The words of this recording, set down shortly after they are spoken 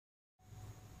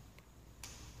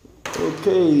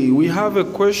Okay, we have a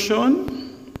question.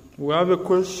 We have a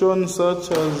question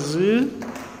such as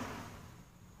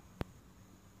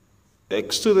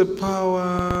x to the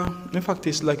power, in fact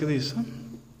it's like this.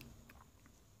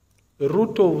 The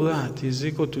root of that is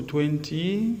equal to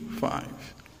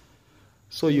 25.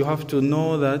 So you have to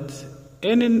know that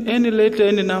any letter,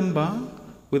 any number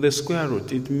with a square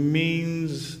root, it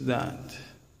means that.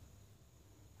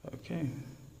 Okay.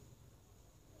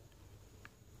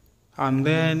 And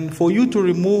then for you to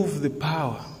remove the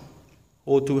power,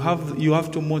 or you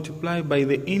have to multiply by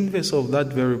the inverse of that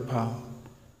very power.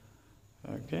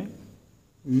 Okay?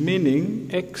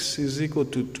 Meaning x is equal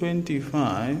to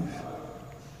 25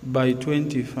 by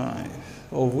 25,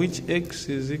 of which x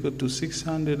is equal to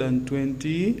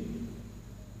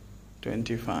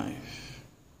 625.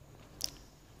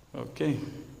 Okay.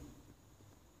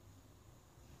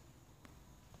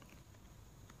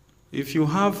 If you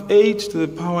have 8 to the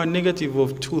power negative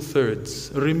of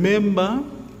 2/3, remember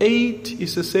 8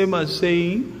 is the same as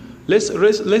saying, let's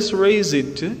raise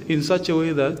it in such a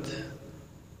way that,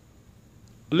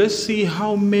 let's see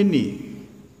how many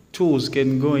 2's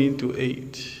can go into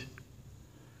 8.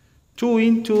 2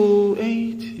 into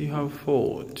 8, you have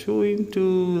 4. 2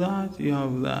 into that, you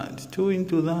have that. 2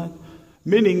 into that.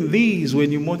 Meaning these,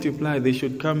 when you multiply, they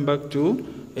should come back to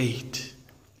 8.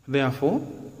 Therefore,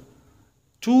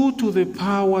 2 to the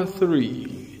power 3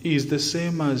 is the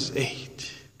same as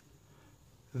 8.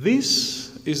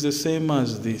 This is the same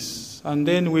as this. And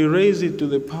then we raise it to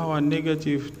the power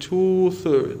negative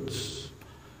 2/3.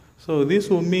 So this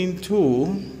will mean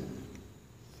 2,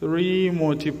 3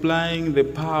 multiplying the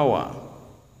power.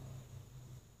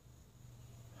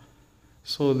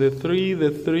 So the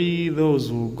 3,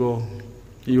 those will go.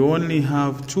 You only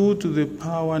have 2 to the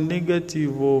power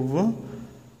negative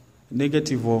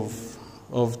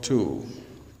of 2.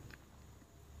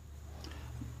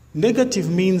 Negative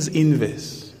means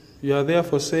inverse. You are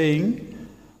therefore saying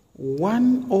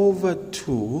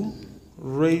 1/2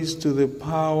 raised to the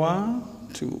power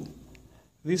 2.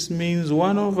 This means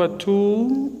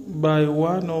 1/2 by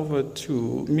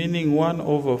 1/2, meaning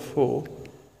 1/4.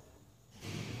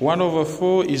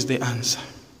 1/4 is the answer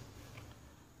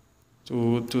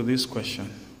to this question.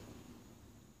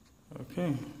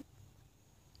 Okay.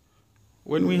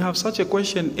 When we have such a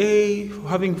question, A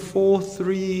having 4,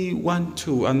 3, 1,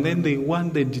 2, and then they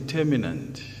want the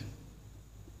determinant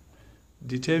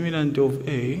of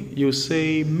A, you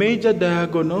say major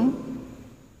diagonal,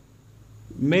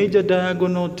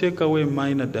 take away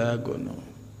minor diagonal.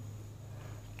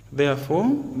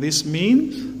 Therefore, this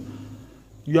means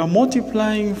you are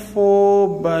multiplying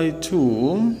 4 by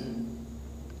 2,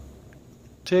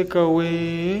 take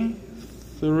away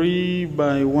 3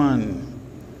 by 1.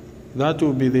 That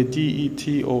will be the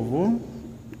DET of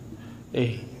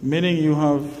A. Meaning you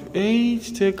have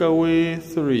 8 take away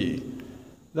 3.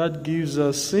 That gives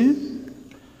us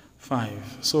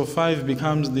 5. So 5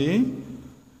 becomes the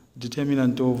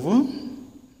determinant of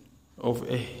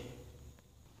A.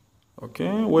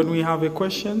 Okay? When we have a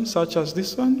question such as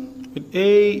this one,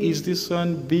 A is this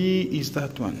one, B is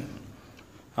that one.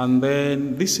 And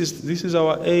then this is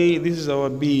our A, this is our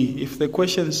B. If the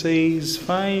question says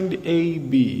find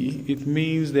AB, it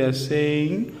means they are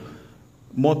saying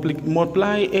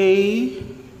multiply A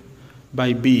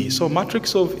by B. So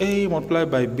matrix of A multiplied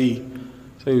by B.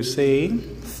 So you say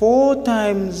 4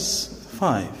 times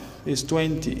 5 is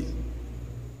 20.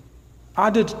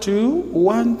 Added to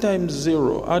 1 times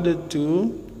 0, added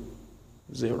to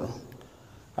 0.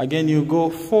 Again you go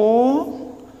 4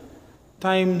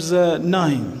 times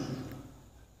 9,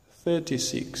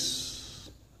 36.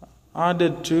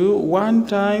 Added to 1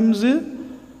 times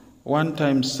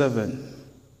 7.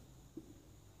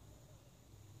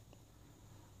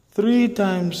 3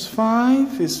 times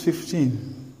 5 is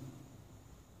 15.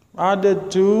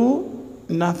 Added to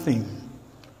nothing.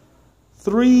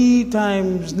 3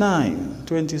 times 9,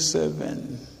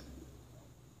 27.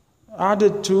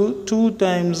 Added to 2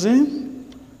 times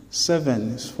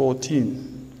 7 is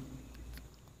 14.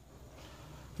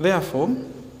 Therefore,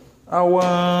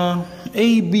 our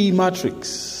AB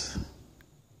matrix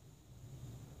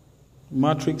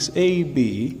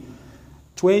AB,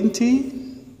 20,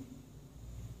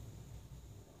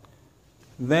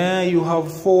 there you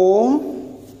have 4,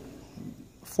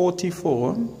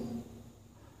 44,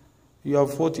 you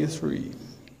have 43.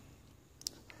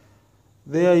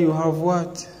 There you have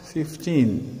what?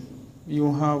 15.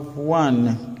 You have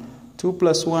 1. 2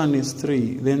 plus 1 is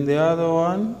 3. Then the other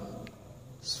one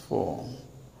is 4.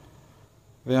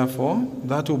 Therefore,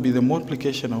 that will be the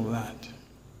multiplication of that.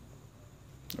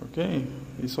 Okay,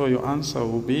 so your answer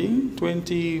will be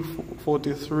 20,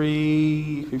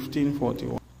 43, 15,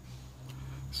 41.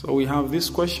 So we have this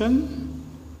question,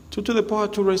 2 to the power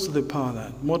 2 raised to the power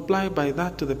that, multiply by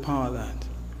that to the power that.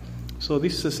 So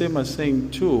this is the same as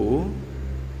saying 2,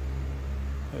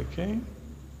 okay,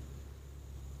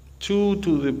 2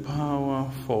 to the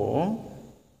power 4,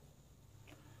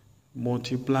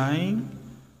 multiplying,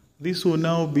 this will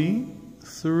now be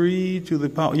 3 to the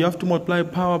power, you have to multiply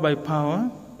power by power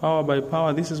by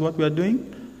power, this is what we are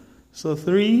doing. So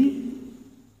 3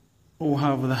 will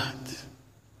have that.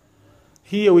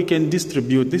 Here we can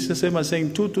distribute, this is the same as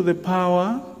saying 2 to the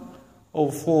power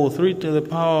of 4, 3 to the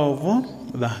power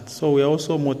of that. So we are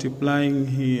also multiplying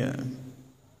here.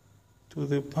 To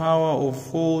the power of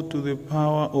 4 to the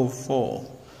power of 4.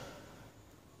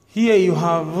 Here you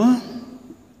have,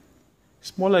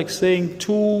 it's more like saying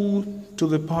 2 to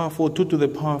the power 4, 2 to the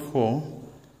power 4.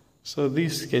 So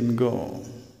this can go.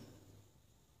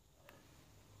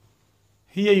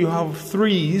 Here you have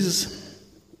 3's.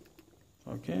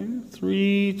 Okay,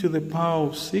 3 to the power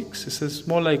of 6. It's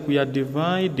more like we are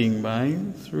dividing by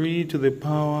 3 to the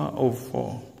power of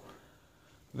 4.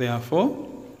 Therefore,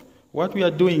 what we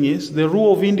are doing is, the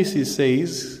rule of indices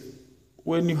says,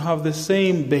 when you have the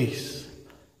same base,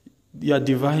 you are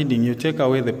dividing, you take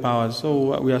away the powers.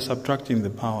 So we are subtracting the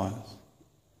powers.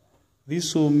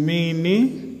 This will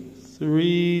mean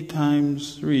 3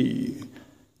 times 3,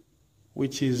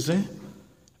 which is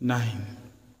 9.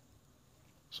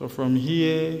 So from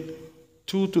here,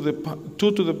 2 to the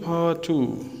power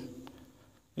 2.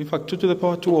 In fact, 2 to the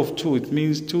power 2 of 2, it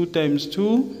means 2 times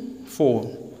 2,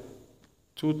 4.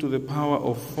 2 to the power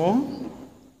of 4.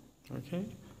 Okay.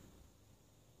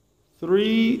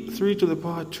 3 to the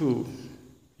power 2.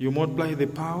 You multiply the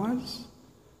powers.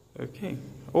 Okay.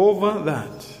 Over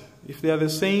that. If they are the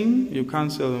same, you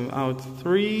cancel them out.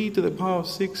 3 to the power of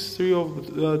 6, 3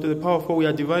 to the power of 4, we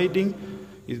are dividing.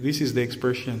 This is the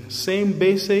expression. Same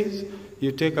bases,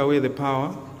 you take away the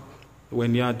power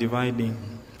when you are dividing.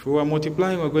 If we are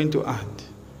multiplying, we're going to add.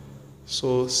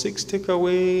 So 6 take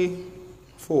away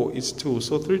 4 is 2.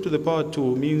 So 3 to the power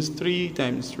 2 means 3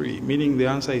 times 3, meaning the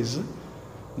answer is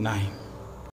 9.